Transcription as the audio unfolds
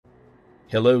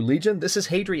Hello, Legion. This is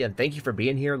Hadrian. Thank you for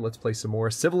being here. Let's play some more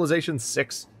Civilization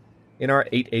 6 in our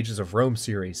 8 Ages of Rome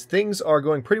series. Things are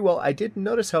going pretty well. I did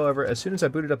notice, however, as soon as I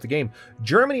booted up the game,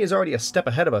 Germany is already a step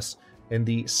ahead of us in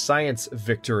the science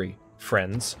victory,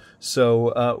 friends.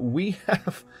 So we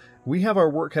have our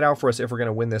work cut out for us if we're going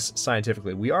to win this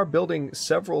scientifically. We are building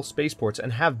several spaceports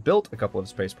and have built a couple of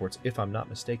spaceports, if I'm not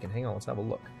mistaken. Hang on, let's have a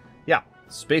look. Yeah,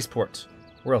 spaceport.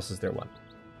 Where else is there one?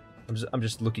 I'm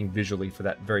just looking visually for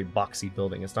that very boxy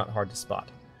building. It's not hard to spot.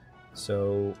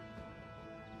 So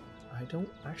I don't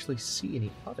actually see any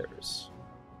others.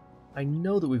 I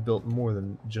know that we've built more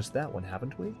than just that one,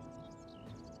 haven't we?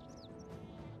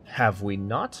 Have we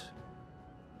not?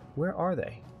 Where are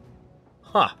they?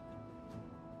 Huh.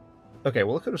 Okay,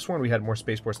 well, I could have sworn we had more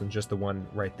spaceports than just the one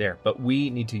right there, but we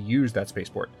need to use that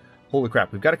spaceport. Holy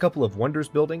crap, we've got a couple of wonders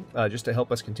building just to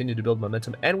help us continue to build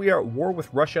momentum, and we are at war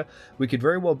with Russia. We could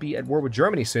very well be at war with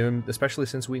Germany soon, especially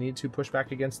since we need to push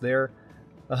back against their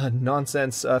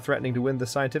nonsense threatening to win the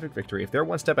scientific victory. If they're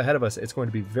one step ahead of us, it's going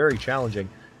to be very challenging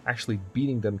actually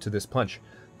beating them to this punch.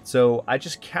 So I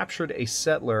just captured a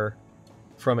settler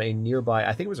from a nearby,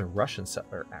 I think it was a Russian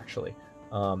settler, actually.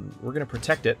 We're going to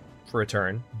protect it for a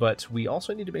turn, but we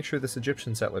also need to make sure this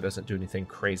Egyptian settler doesn't do anything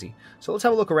crazy. So let's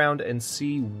have a look around and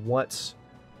see what...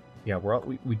 Yeah,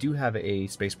 we do have a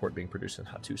spaceport being produced in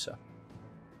Hattusa.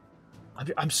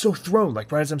 I'm so thrown,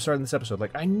 like right as I'm starting this episode.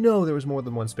 Like, I know there was more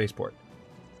than one spaceport.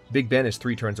 Big Ben is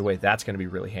 3 turns away. That's going to be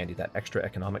really handy, that extra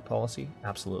economic policy.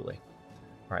 Absolutely.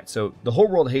 All right, so the whole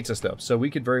world hates us, though, so we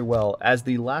could very well, as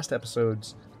the last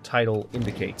episode's title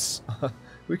indicates,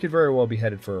 we could very well be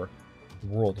headed for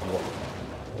World War.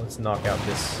 Let's knock out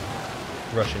this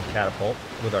Russian catapult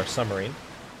with our submarine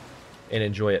and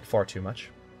enjoy it far too much.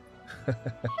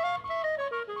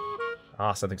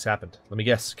 Ah, something's happened. Let me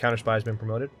guess. Counter spy has been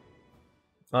promoted?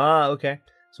 Ah, okay.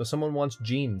 So someone wants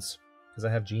genes, because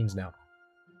I have genes now.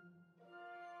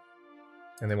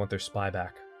 And they want their spy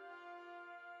back.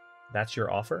 That's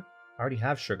your offer? I already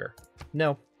have sugar.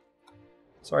 No.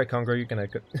 Sorry, Congo, you're gonna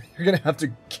have to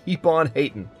keep on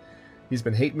hating. He's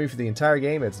been hating me for the entire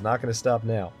game. It's not going to stop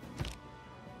now.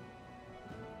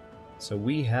 So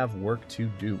we have work to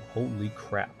do. Holy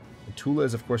crap. And Tula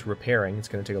is, of course, repairing. It's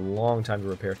going to take a long time to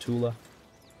repair Tula.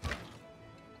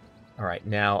 Alright,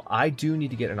 now I do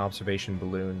need to get an observation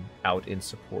balloon out in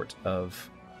support of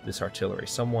this artillery.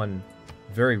 Someone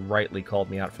very rightly called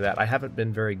me out for that. I haven't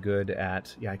been very good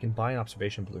at... Yeah, I can buy an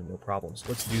observation balloon, no problem. So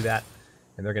let's do that.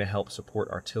 And they're going to help support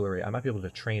artillery. I might be able to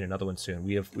train another one soon.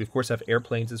 We of course have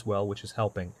airplanes as well, which is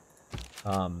helping.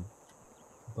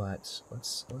 But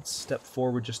let's step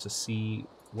forward just to see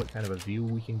what kind of a view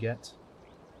we can get.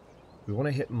 We want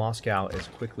to hit Moscow as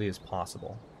quickly as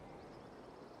possible.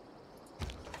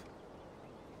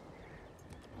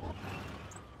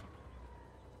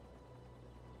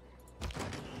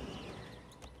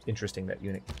 Interesting that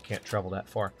unit can't travel that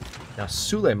far. Now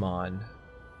Suleiman...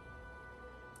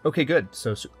 Okay, good.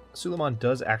 So Suleiman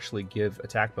does actually give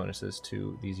attack bonuses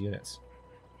to these units.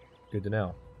 Good to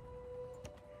know.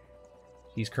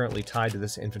 He's currently tied to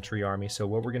this infantry army, so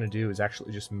what we're going to do is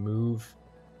actually just move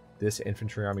this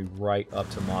infantry army right up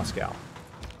to Moscow.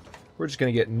 We're just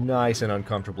going to get nice and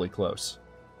uncomfortably close.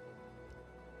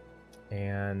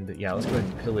 And yeah, let's go ahead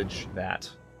and pillage that.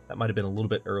 That might have been a little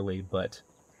bit early, but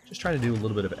just trying to do a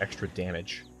little bit of extra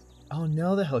damage. Oh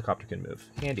no, the helicopter can move.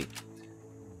 Handy.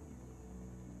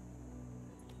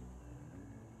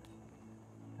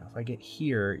 If I get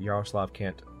here, Yaroslav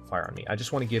can't fire on me. I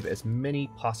just want to give as many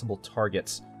possible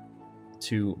targets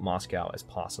to Moscow as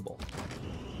possible.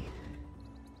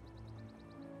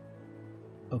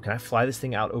 Oh, can I fly this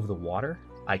thing out over the water?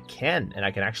 I can, and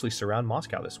I can actually surround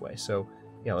Moscow this way. So,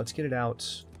 yeah, let's get it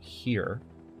out here.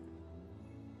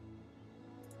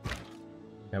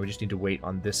 Now we just need to wait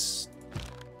on this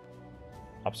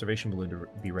observation balloon to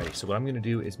be ready. So what I'm going to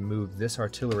do is move this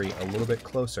artillery a little bit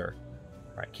closer.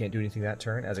 Alright, can't do anything that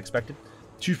turn, as expected.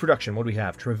 Choose production. What do we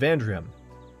have? Trivandrum.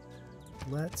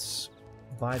 Let's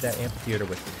buy that amphitheater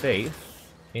with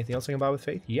faith. Anything else I can buy with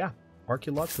faith? Yeah.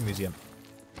 Archaeological Museum.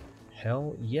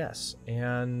 Hell yes.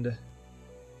 And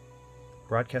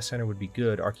Broadcast Center would be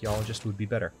good. Archaeologist would be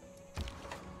better.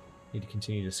 Need to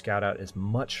continue to scout out as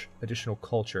much additional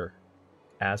culture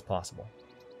as possible.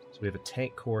 So we have a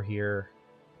tank corps here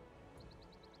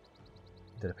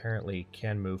that apparently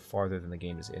can move farther than the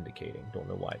game is indicating. Don't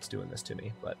know why it's doing this to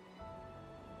me, but...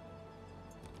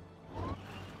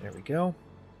 There we go.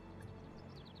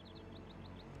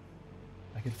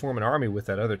 I could form an army with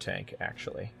that other tank,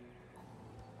 actually.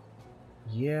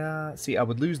 Yeah, see, I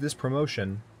would lose this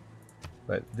promotion,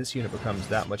 but this unit becomes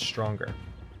that much stronger.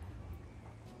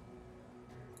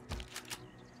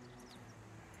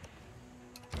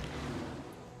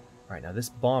 Alright, now this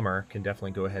bomber can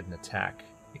definitely go ahead and attack.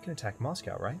 It can attack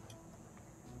Moscow, right?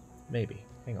 Maybe.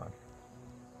 Hang on.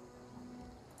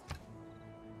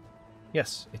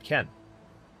 Yes, it can.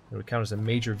 It would count as a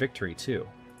major victory, too.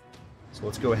 So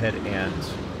let's go ahead and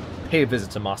pay a visit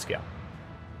to Moscow.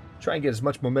 Try and get as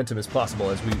much momentum as possible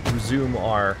as we resume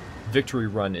our victory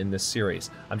run in this series.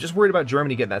 I'm just worried about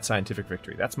Germany getting that scientific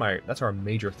victory. That's our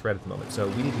major threat at the moment. So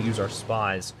we need to use our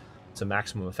spies to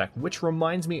maximum effect. Which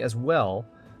reminds me as well,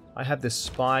 I have this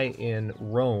spy in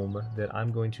Rome that I'm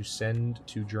going to send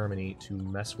to Germany to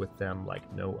mess with them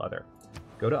like no other.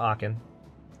 Go to Aachen.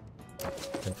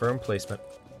 Confirm placement.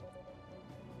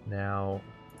 Now,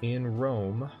 in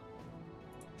Rome,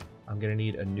 I'm going to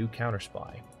need a new counter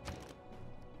spy.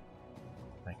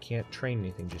 I can't train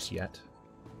anything just yet.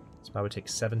 So I would take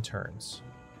 7 turns.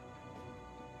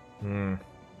 The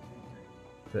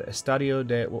Estadio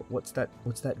de... What's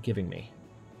that giving me?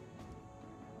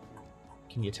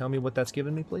 Can you tell me what that's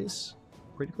given me, please?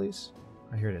 Pretty please?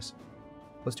 Oh, here it is.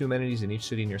 +2 amenities in each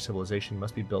city in your civilization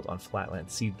must be built on flatland.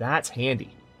 See, that's handy.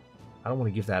 I don't want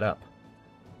to give that up.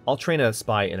 I'll train a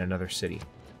spy in another city.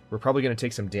 We're probably going to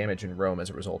take some damage in Rome as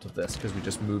a result of this, because we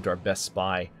just moved our best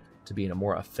spy to be in a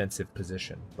more offensive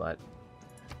position. But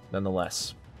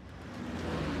nonetheless,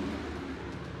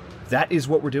 that is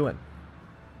what we're doing.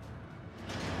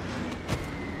 I'm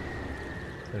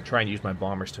going to try and use my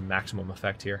bombers to maximum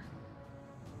effect here.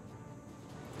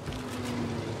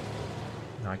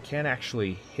 Now, I can't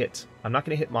actually hit... I'm not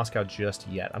going to hit Moscow just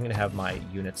yet. I'm going to have my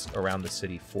units around the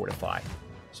city fortify,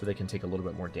 so they can take a little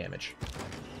bit more damage.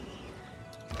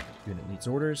 Unit needs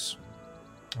orders.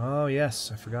 Oh,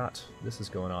 yes, I forgot. This is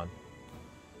going on.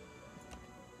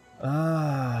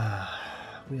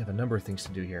 We have a number of things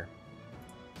to do here.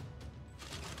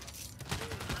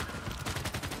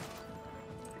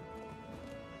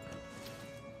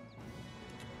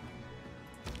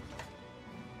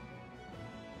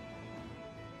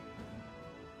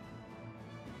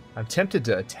 I'm tempted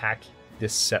to attack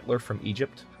this settler from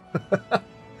Egypt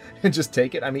and just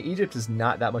take it. I mean, Egypt is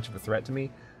not that much of a threat to me.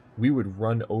 We would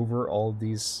run over all of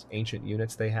these ancient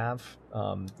units they have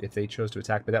if they chose to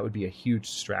attack, but that would be a huge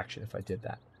distraction if I did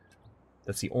that.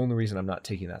 That's the only reason I'm not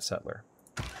taking that settler.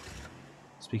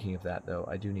 Speaking of that, though,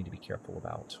 I do need to be careful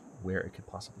about where it could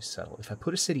possibly settle. If I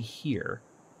put a city here,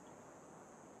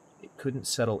 it couldn't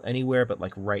settle anywhere but,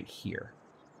 like, right here.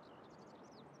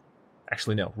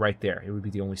 Actually, no, right there. It would be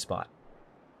the only spot.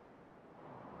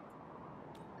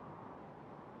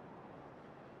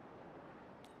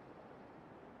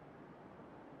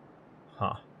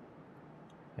 Huh.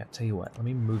 Yeah, tell you what. Let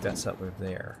me move that settler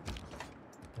there.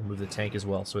 I'll move the tank as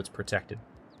well, so it's protected.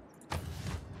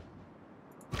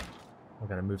 I've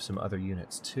got to move some other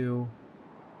units, too.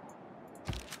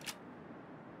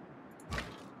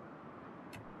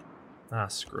 Ah,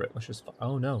 screw it. Let's just...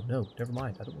 Oh, no, never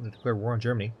mind. I don't want to declare war on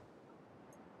Germany.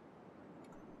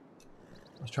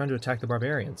 I was trying to attack the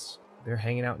barbarians. They're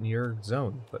hanging out in your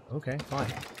zone, but okay,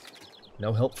 fine.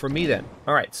 No help from me then.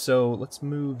 Alright, so let's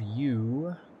move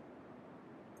you.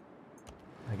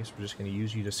 I guess we're just going to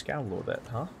use you to scout a little bit,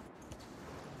 huh?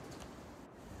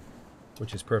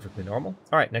 Which is perfectly normal.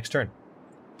 Alright, next turn.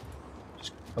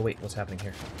 Oh wait, what's happening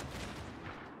here?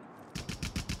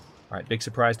 Alright, big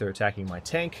surprise, they're attacking my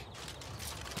tank.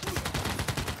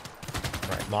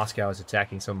 Alright, Moscow is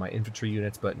attacking some of my infantry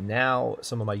units, but now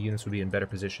some of my units would be in better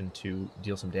position to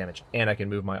deal some damage. And I can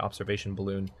move my observation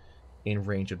balloon in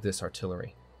range of this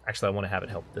artillery. Actually, I want to have it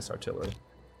help this artillery.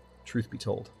 Truth be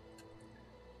told.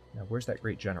 Now, where's that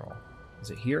Great General?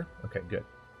 Is it here? Okay, good.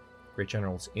 Great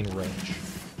General's in range.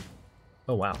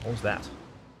 Oh, wow. What was that?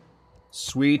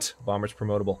 Sweet. Bomber's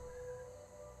promotable.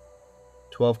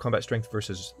 12 combat strength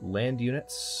versus land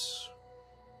units.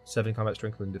 7 combat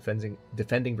strength when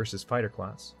defending versus fighter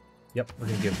class. Yep, we're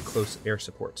going to give close air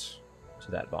support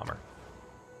to that bomber.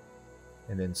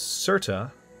 And then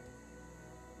Cirta.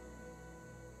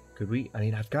 Could we? I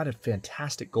mean, I've got a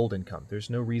fantastic gold income. There's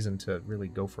no reason to really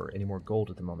go for any more gold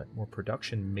at the moment. More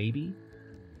production, maybe?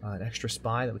 An extra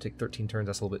spy, that would take 13 turns.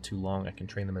 That's a little bit too long. I can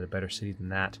train them at a better city than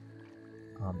that.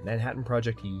 Manhattan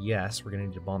Project, yes. We're going to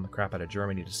need to bomb the crap out of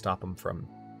Germany to stop them from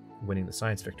winning the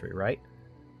science victory, right?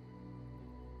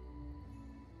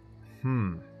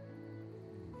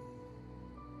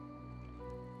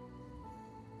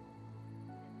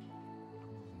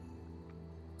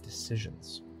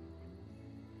 Decisions.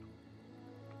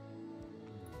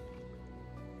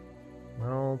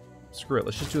 Well, screw it.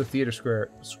 Let's just do a Theater Square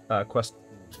quest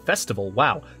festival.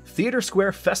 Wow. Theater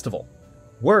Square Festival.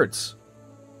 Words.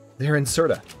 They're in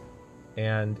Cirta.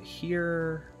 And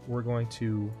here we're going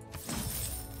to...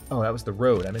 Oh, that was the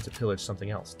road. I meant to pillage something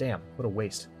else. Damn, what a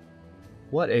waste.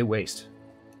 What a waste.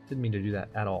 Didn't mean to do that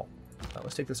at all.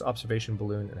 Let's take this observation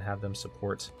balloon and have them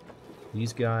support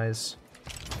these guys.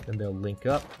 Then they'll link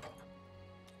up.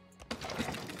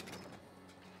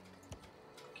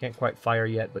 Can't quite fire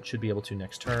yet, but should be able to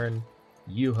next turn.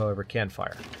 You, however, can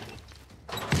fire.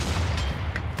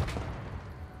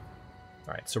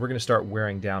 Alright, so we're going to start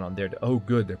wearing down on their... Oh,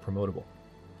 good, they're promotable.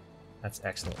 That's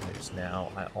excellent news.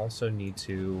 Now, I also need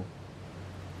to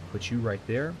put you right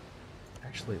there.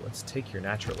 Actually, let's take your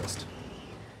naturalist.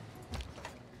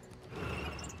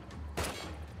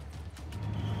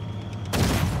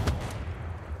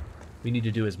 We need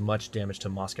to do as much damage to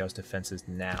Moscow's defenses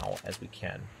now as we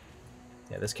can.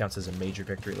 Yeah, this counts as a major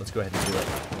victory. Let's go ahead and do it.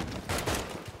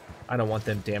 I don't want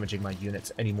them damaging my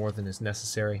units any more than is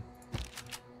necessary.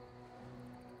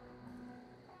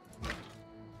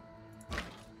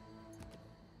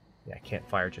 Yeah, I can't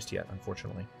fire just yet,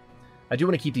 unfortunately. I do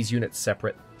want to keep these units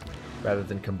separate rather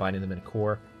than combining them in a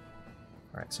core.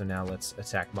 Alright, so now let's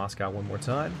attack Moscow one more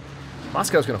time.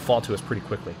 Moscow's going to fall to us pretty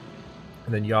quickly.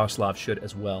 And then Yaroslav should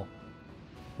as well.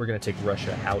 We're going to take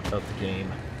Russia out of the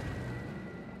game.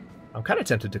 I'm kind of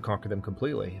tempted to conquer them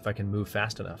completely if I can move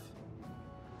fast enough.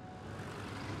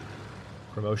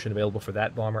 Promotion available for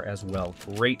that bomber as well.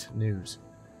 Great news.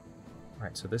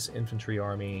 Alright, so this infantry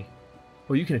army...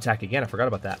 Oh, you can attack again. I forgot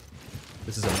about that.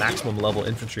 This is a maximum level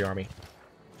infantry army.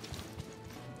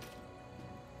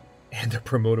 And they're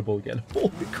promotable again.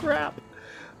 Holy crap!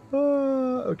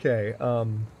 Okay,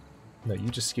 no, you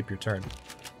just skip your turn.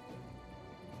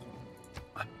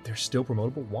 They're still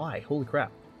promotable? Why? Holy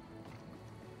crap.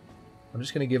 I'm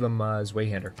just going to give him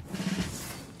Zweihander.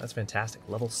 That's fantastic.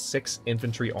 Level 6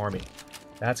 infantry army.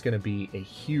 That's going to be a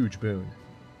huge boon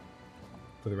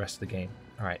for the rest of the game.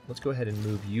 Alright, let's go ahead and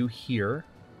move you here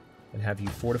and have you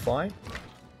fortify.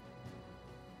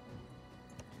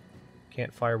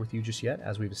 Can't fire with you just yet,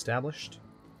 as we've established.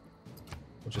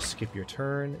 We'll just skip your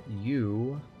turn.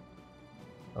 You...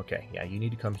 Okay, yeah, you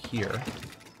need to come here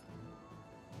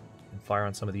and fire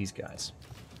on some of these guys.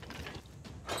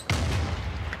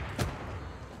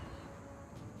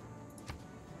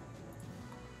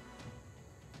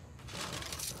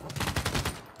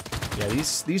 Yeah,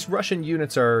 these Russian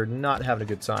units are not having a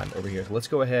good time over here. Let's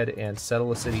go ahead and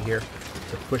settle a city here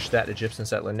to push that Egyptian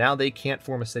settler. Now they can't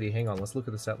form a city. Hang on, let's look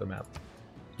at the settler map.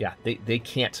 Yeah, they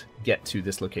can't get to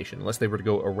this location unless they were to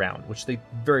go around, which they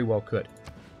very well could.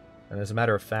 And as a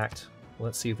matter of fact,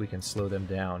 let's see if we can slow them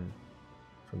down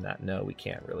from that. No, we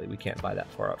can't really. We can't buy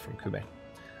that far out from Kume.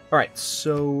 Alright,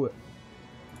 so...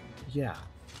 yeah,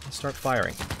 let's start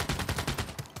firing.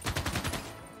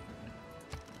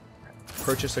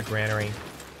 Purchase a granary.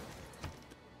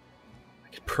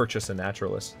 I could purchase a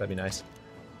naturalist. That'd be nice.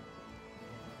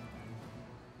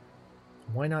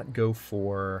 Why not go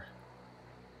for...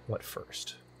 what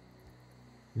first?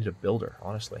 I need a builder,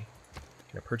 honestly.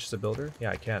 Can I purchase a builder?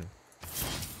 Yeah, I can.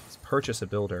 Let's purchase a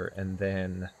builder, and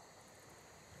then...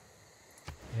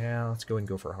 yeah, let's go and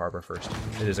go for a harbor first.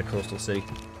 It is a coastal city.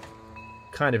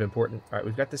 Kind of important. Alright,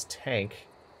 we've got this tank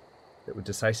that would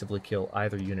decisively kill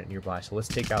either unit nearby. So let's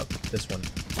take out this one.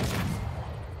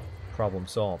 Problem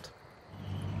solved.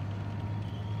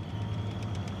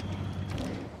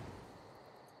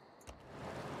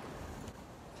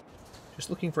 Just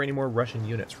looking for any more Russian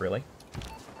units, really.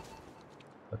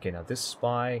 Okay, now this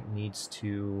spy needs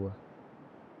to...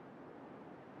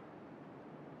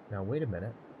 now, wait a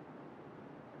minute.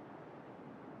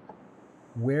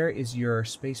 Where is your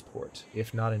spaceport,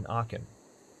 if not in Aachen?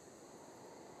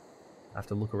 I have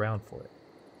to look around for it.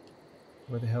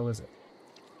 Where the hell is it?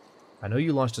 I know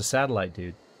you launched a satellite,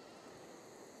 dude.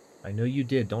 I know you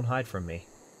did. Don't hide from me.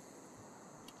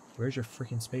 Where's your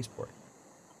freaking spaceport?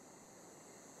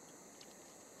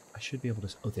 I should be able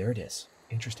to... oh, there it is.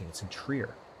 Interesting. It's in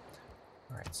Trier.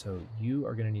 Alright, so you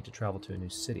are going to need to travel to a new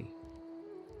city.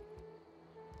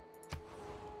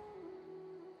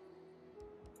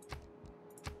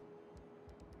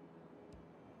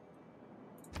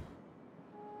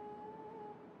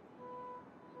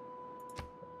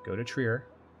 Go to Trier.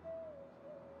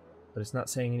 But it's not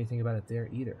saying anything about it there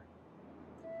either.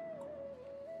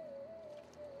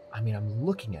 I mean, I'm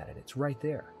looking at it. It's right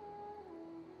there.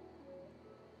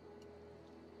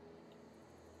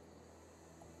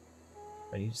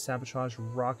 I need to sabotage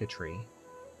rocketry.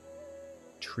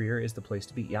 Trier is the place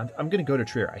to be. Yeah, I'm going to go to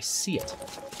Trier. I see it.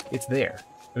 It's there.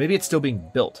 Or maybe it's still being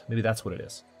built. Maybe that's what it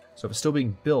is. So if it's still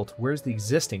being built, where's the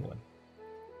existing one?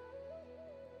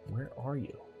 Where are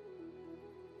you?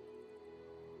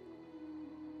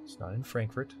 It's not in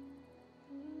Frankfurt.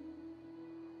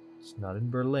 It's not in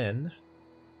Berlin.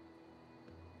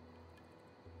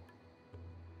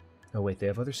 Oh wait, they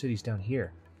have other cities down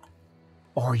here.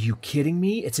 Are you kidding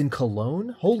me? It's in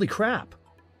Cologne? Holy crap.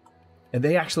 And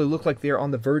they actually look like they're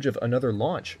on the verge of another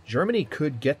launch. Germany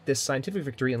could get this scientific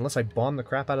victory unless I bomb the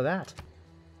crap out of that.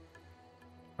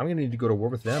 I'm going to need to go to war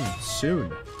with them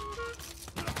soon.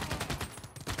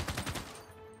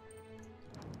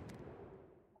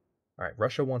 Alright,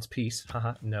 Russia wants peace.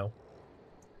 Haha, no.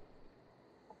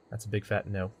 That's a big fat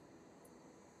no.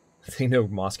 They know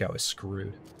Moscow is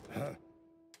screwed.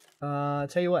 Tell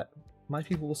you what. My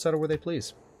people will settle where they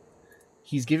please.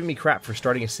 He's giving me crap for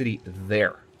starting a city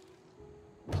there.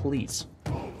 Please.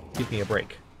 Give me a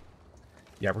break.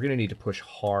 Yeah, we're going to need to push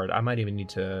hard. I might even need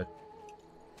to...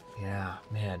 Yeah,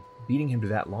 man. Beating him to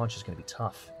that launch is going to be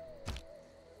tough.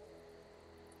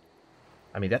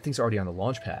 I mean, that thing's already on the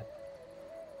launch pad.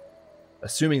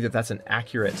 Assuming that that's an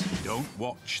accurate... Don't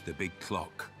watch the big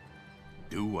clock.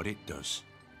 Do what it does.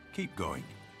 Keep going.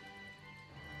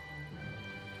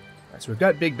 Alright, so we've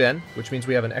got Big Ben, which means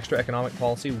we have an extra economic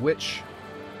policy, which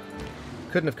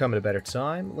couldn't have come at a better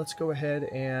time. Let's go ahead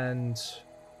and...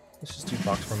 Let's just do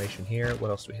box formation here. What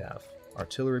else do we have?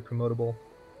 Artillery promotable.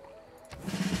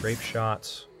 Grape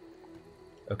shot.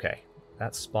 Okay.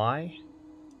 That spy.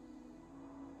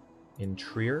 In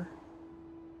Trier.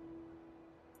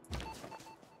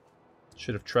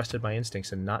 Should have trusted my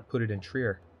instincts and not put it in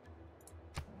Trier.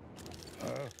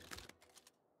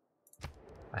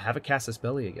 I have a casus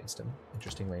belli against him,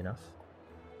 interestingly enough.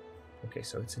 Okay,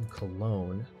 so it's in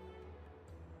Cologne.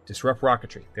 Disrupt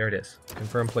rocketry. There it is.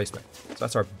 Confirm placement. So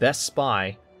that's our best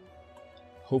spy.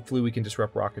 Hopefully we can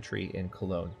disrupt rocketry in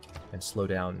Cologne and slow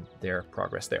down their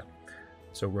progress there.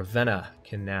 So Ravenna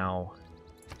can now...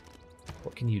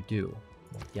 What can you do?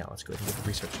 Well, yeah, let's go ahead and get the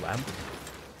research lab.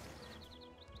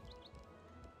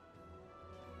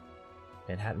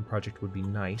 Manhattan Project would be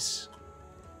nice.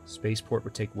 Spaceport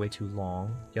would take way too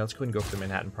long. Yeah, let's go ahead and go for the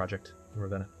Manhattan Project in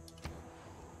Ravenna.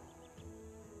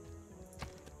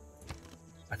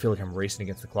 I feel like I'm racing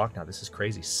against the clock now. This is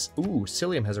crazy. Ooh,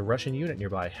 Cilium has a Russian unit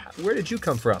nearby. Where did you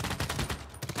come from?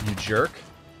 You jerk.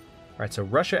 Alright, so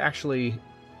Russia actually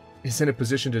is in a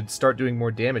position to start doing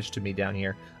more damage to me down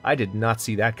here. I did not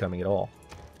see that coming at all.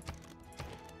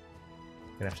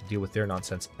 Gonna have to deal with their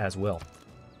nonsense as well.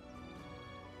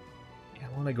 Yeah,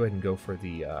 I want to go ahead and go for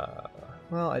the...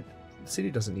 Well, the city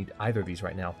doesn't need either of these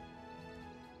right now.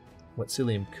 What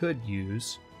Cilium could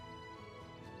use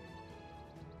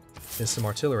is some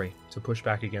artillery to push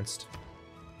back against...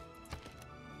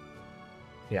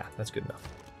 Yeah, that's good enough.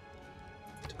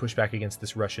 To push back against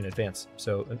this Russian advance.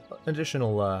 So an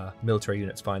additional military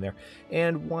unit's fine there.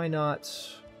 And why not...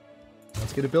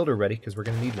 Let's get a builder ready, because we're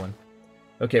going to need one.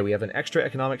 Okay, we have an extra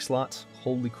economic slot.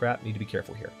 Holy crap, need to be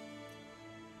careful here.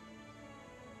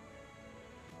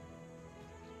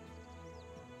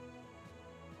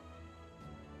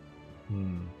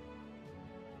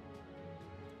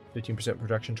 15%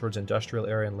 production towards industrial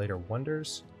area and later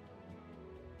wonders.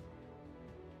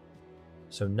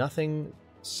 So nothing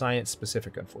science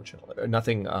specific, unfortunately. Or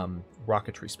nothing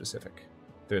rocketry specific.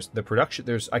 There's the production.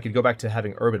 I could go back to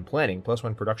having urban planning,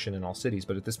 +1 production in all cities,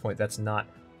 but at this point, that's not.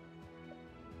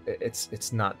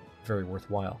 It's not very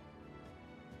worthwhile.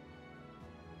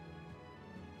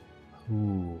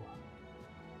 Ooh.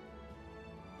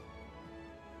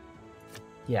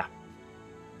 Yeah.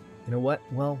 You know what?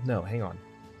 Well, no, hang on.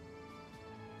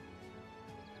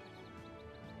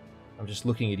 I'm just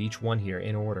looking at each one here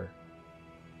in order.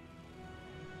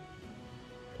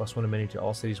 +1 amenity to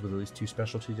all cities with at least 2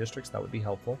 specialty districts. That would be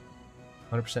helpful.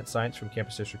 100% science from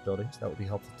campus district buildings. That would be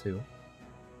helpful too.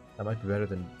 That might be better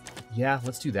than... Yeah,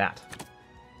 let's do that.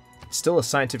 It's still a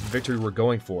scientific victory we're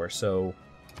going for, so...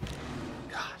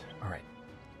 God, alright.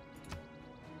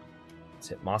 Let's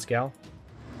hit Moscow.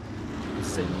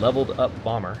 This is a leveled up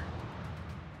bomber.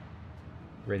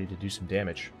 Ready to do some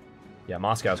damage. Yeah,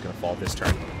 Moscow's going to fall this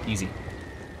turn. Easy.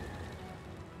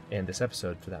 And this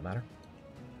episode, for that matter.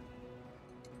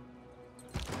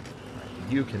 Right,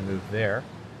 you can move there.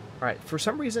 Alright, for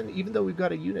some reason, even though we've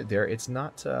got a unit there, it's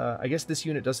not... I guess this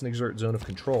unit doesn't exert zone of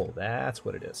control. That's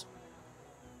what it is.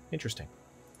 Interesting.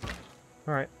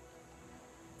 Alright.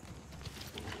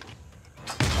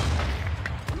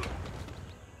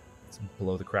 Let's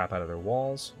blow the crap out of their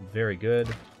walls. Very good.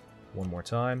 One more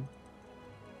time.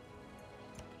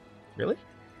 Really?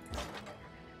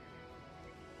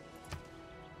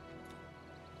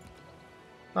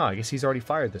 Oh, I guess he's already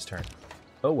fired this turn.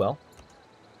 Oh well.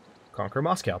 Conquer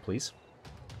Moscow, please.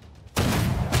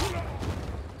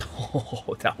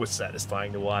 Oh, that was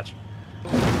satisfying to watch.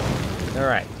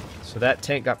 Alright, so that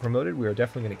tank got promoted. We are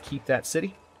definitely going to keep that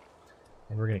city.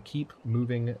 And we're going to keep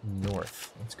moving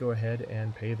north. Let's go ahead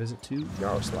and pay a visit to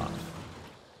Yaroslav.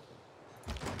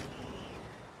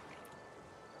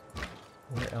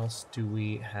 Where else do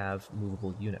we have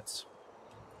movable units?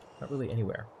 Not really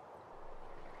anywhere.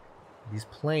 These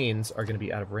planes are going to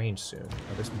be out of range soon.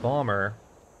 Now, this bomber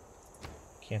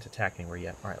can't attack anywhere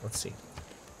yet. Alright, let's see.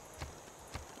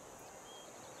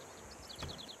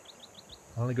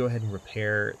 I want to go ahead and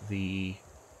repair the...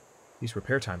 These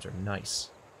repair times are nice.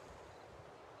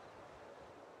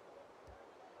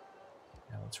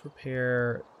 Now let's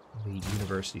repair the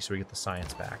university so we get the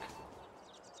science back.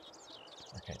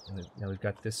 Okay, now we've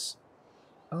got this...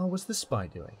 Oh, what's this spy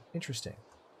doing? Interesting.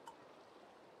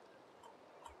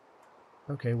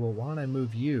 Okay, well, why don't I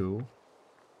move you...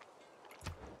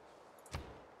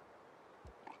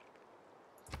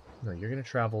 No, you're going to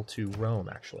travel to Rome,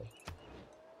 actually.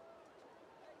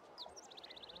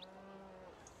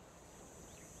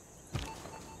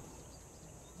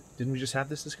 Didn't we just have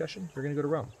this discussion? You're going to go to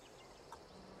Rome.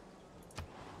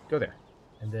 Go there.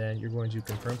 And then you're going to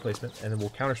confirm placement, and then we'll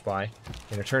counter-spy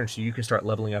in a turn so you can start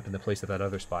leveling up in the place of that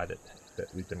other spy that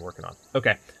we've been working on.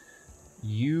 Okay.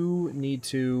 You need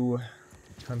to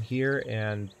come here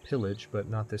and pillage, but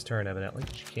not this turn, evidently,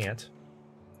 because you can't.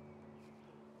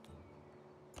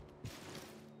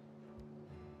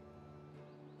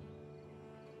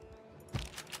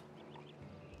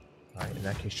 Alright, in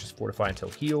that case, just fortify until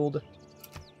healed.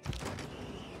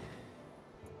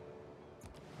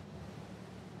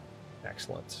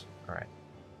 Excellent. Alright.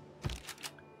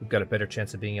 We've got a better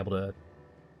chance of being able to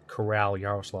corral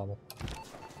Yaroslav.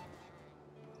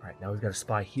 Alright, now we've got a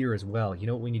spy here as well. You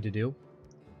know what we need to do?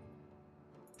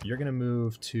 You're going to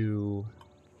move to...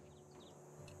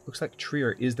 Looks like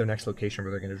Trier is their next location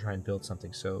where they're going to try and build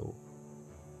something, so...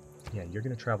 Yeah, you're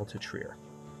going to travel to Trier.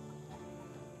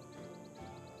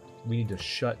 We need to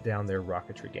shut down their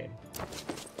rocketry game.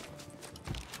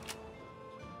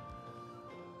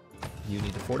 You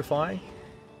need to fortify.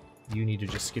 You need to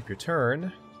just skip your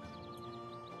turn.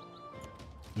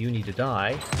 You need to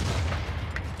die.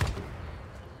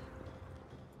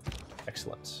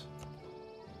 Excellent.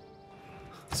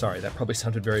 Sorry, that probably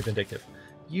sounded very vindictive.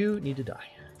 You need to die.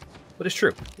 But it's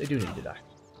true. They do need to die.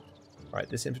 Alright,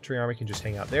 this infantry army can just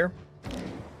hang out there.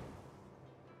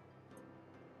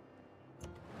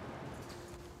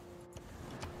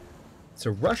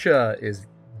 So Russia is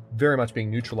very much being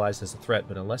neutralized as a threat,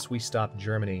 but unless we stop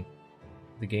Germany,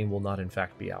 the game will not in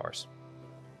fact be ours.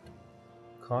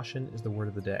 Caution is the word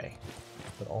of the day,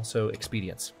 but also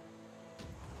expedience.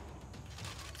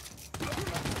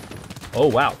 Oh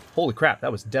wow, holy crap,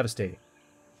 that was devastating.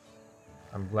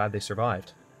 I'm glad they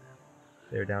survived.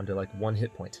 They're down to like 1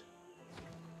 hit point.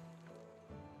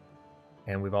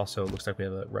 And we've also, looks like we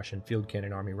have a Russian field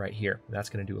cannon army right here. That's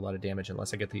going to do a lot of damage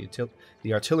unless I get the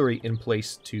artillery in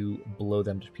place to blow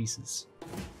them to pieces.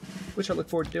 Which I look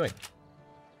forward to doing.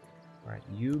 Alright,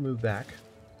 you move back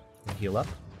and heal up.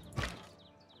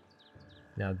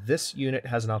 Now this unit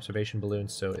has an observation balloon,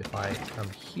 so if I come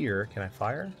here, can I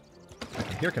fire? If I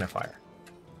come here, can I fire?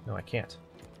 No, I can't.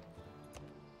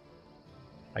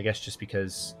 I guess just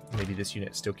because maybe this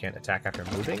unit still can't attack after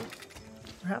moving,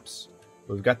 perhaps?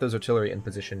 But we've got those artillery in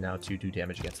position now to do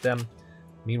damage against them.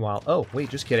 Meanwhile... Oh, wait,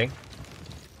 just kidding.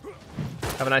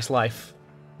 Have a nice life.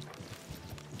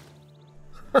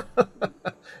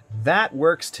 That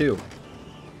works too.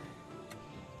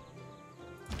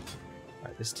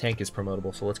 Alright, this tank is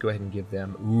promotable, so let's go ahead and give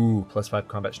them... Ooh, +5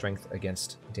 combat strength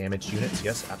against damaged units.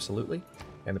 Yes, absolutely.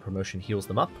 And the promotion heals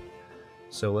them up.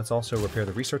 So let's also repair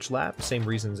the research lab. Same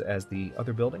reasons as the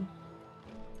other building.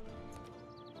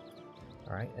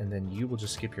 Alright, and then you will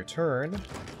just skip your turn.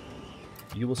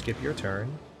 You will skip your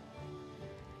turn.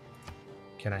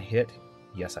 Can I hit?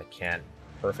 Yes, I can.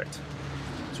 Perfect.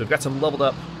 So we've got some leveled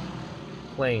up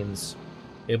planes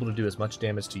able to do as much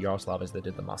damage to Yaroslav as they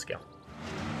did to Moscow.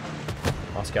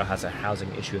 Moscow has a housing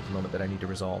issue at the moment that I need to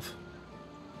resolve.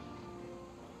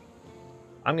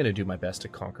 I'm going to do my best to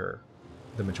conquer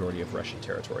the majority of Russian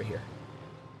territory here.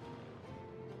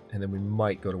 And then we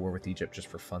might go to war with Egypt just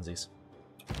for funsies.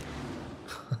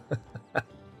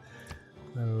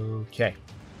 Okay.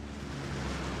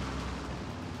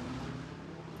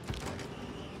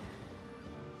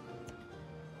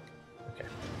 Okay.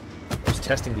 I was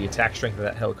testing the attack strength of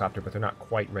that helicopter, but they're not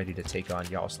quite ready to take on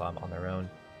Yaroslav on their own.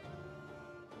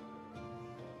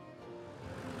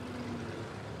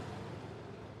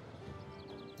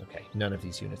 Okay, none of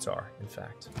these units are, in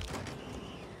fact.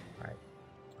 Alright.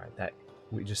 Alright, that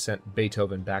we just sent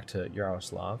Beethoven back to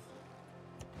Yaroslav.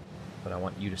 But I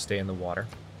want you to stay in the water.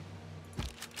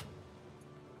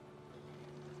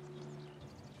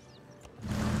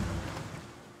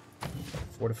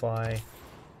 Fortify.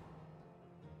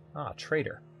 Ah,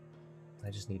 traitor.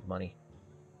 I just need money.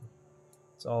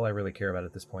 That's all I really care about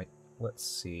at this point. let's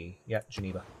see. Yeah,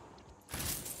 Geneva.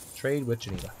 Trade with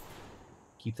Geneva.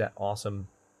 Keep that awesome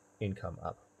income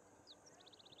up.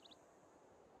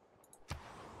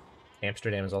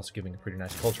 Amsterdam is also giving a pretty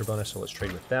nice culture bonus, so let's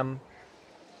trade with them.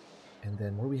 And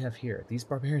then what do we have here? These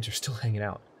barbarians are still hanging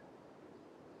out.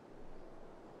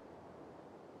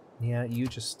 Yeah, you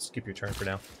just skip your turn for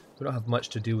now. We don't have much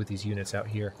to do with these units out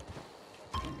here.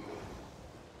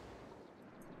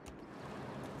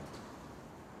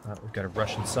 We've got a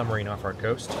Russian submarine off our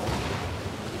coast.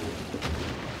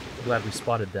 Glad we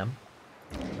spotted them.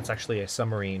 That's actually a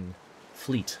submarine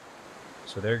fleet.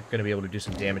 So they're going to be able to do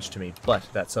some damage to me, but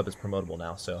that sub is promotable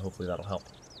now, so hopefully that'll help.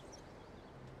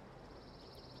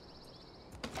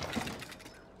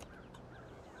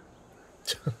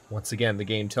 Once again, the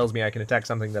game tells me I can attack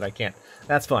something that I can't.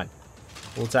 That's fine.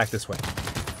 We'll attack this way.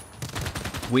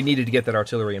 We needed to get that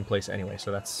artillery in place anyway,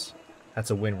 so that's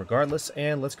a win regardless.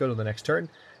 And let's go to the next turn.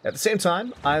 At the same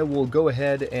time, I will go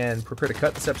ahead and prepare to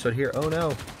cut this episode here. Oh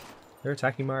no, they're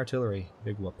attacking my artillery.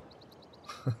 Big whoop.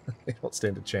 They don't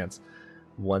stand a chance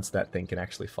once that thing can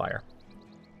actually fire.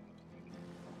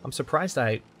 I'm surprised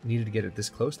I needed to get it this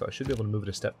close, though. I should be able to move it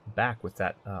a step back with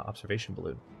that observation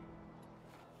balloon.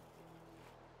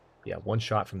 Yeah, one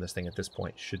shot from this thing at this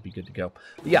point should be good to go.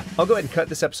 But yeah, I'll go ahead and cut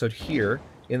this episode here.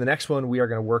 In the next one, we are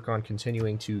going to work on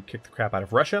continuing to kick the crap out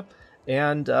of Russia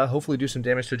and hopefully do some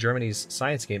damage to Germany's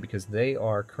science game, because they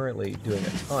are currently doing a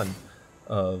ton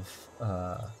of...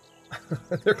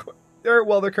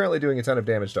 they're currently doing a ton of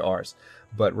damage to ours,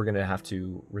 but we're going to have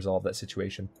to resolve that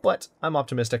situation. But I'm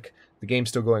optimistic. The game's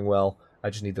still going well. I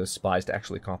just need those spies to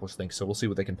actually accomplish things, so we'll see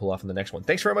what they can pull off in the next one.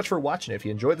 Thanks very much for watching. If you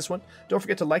enjoyed this one, don't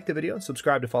forget to like the video and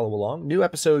subscribe to follow along. New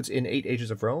episodes in 8 Ages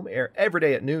of Rome air every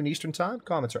day at noon Eastern Time.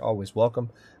 Comments are always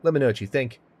welcome. Let me know what you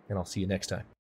think, and I'll see you next time.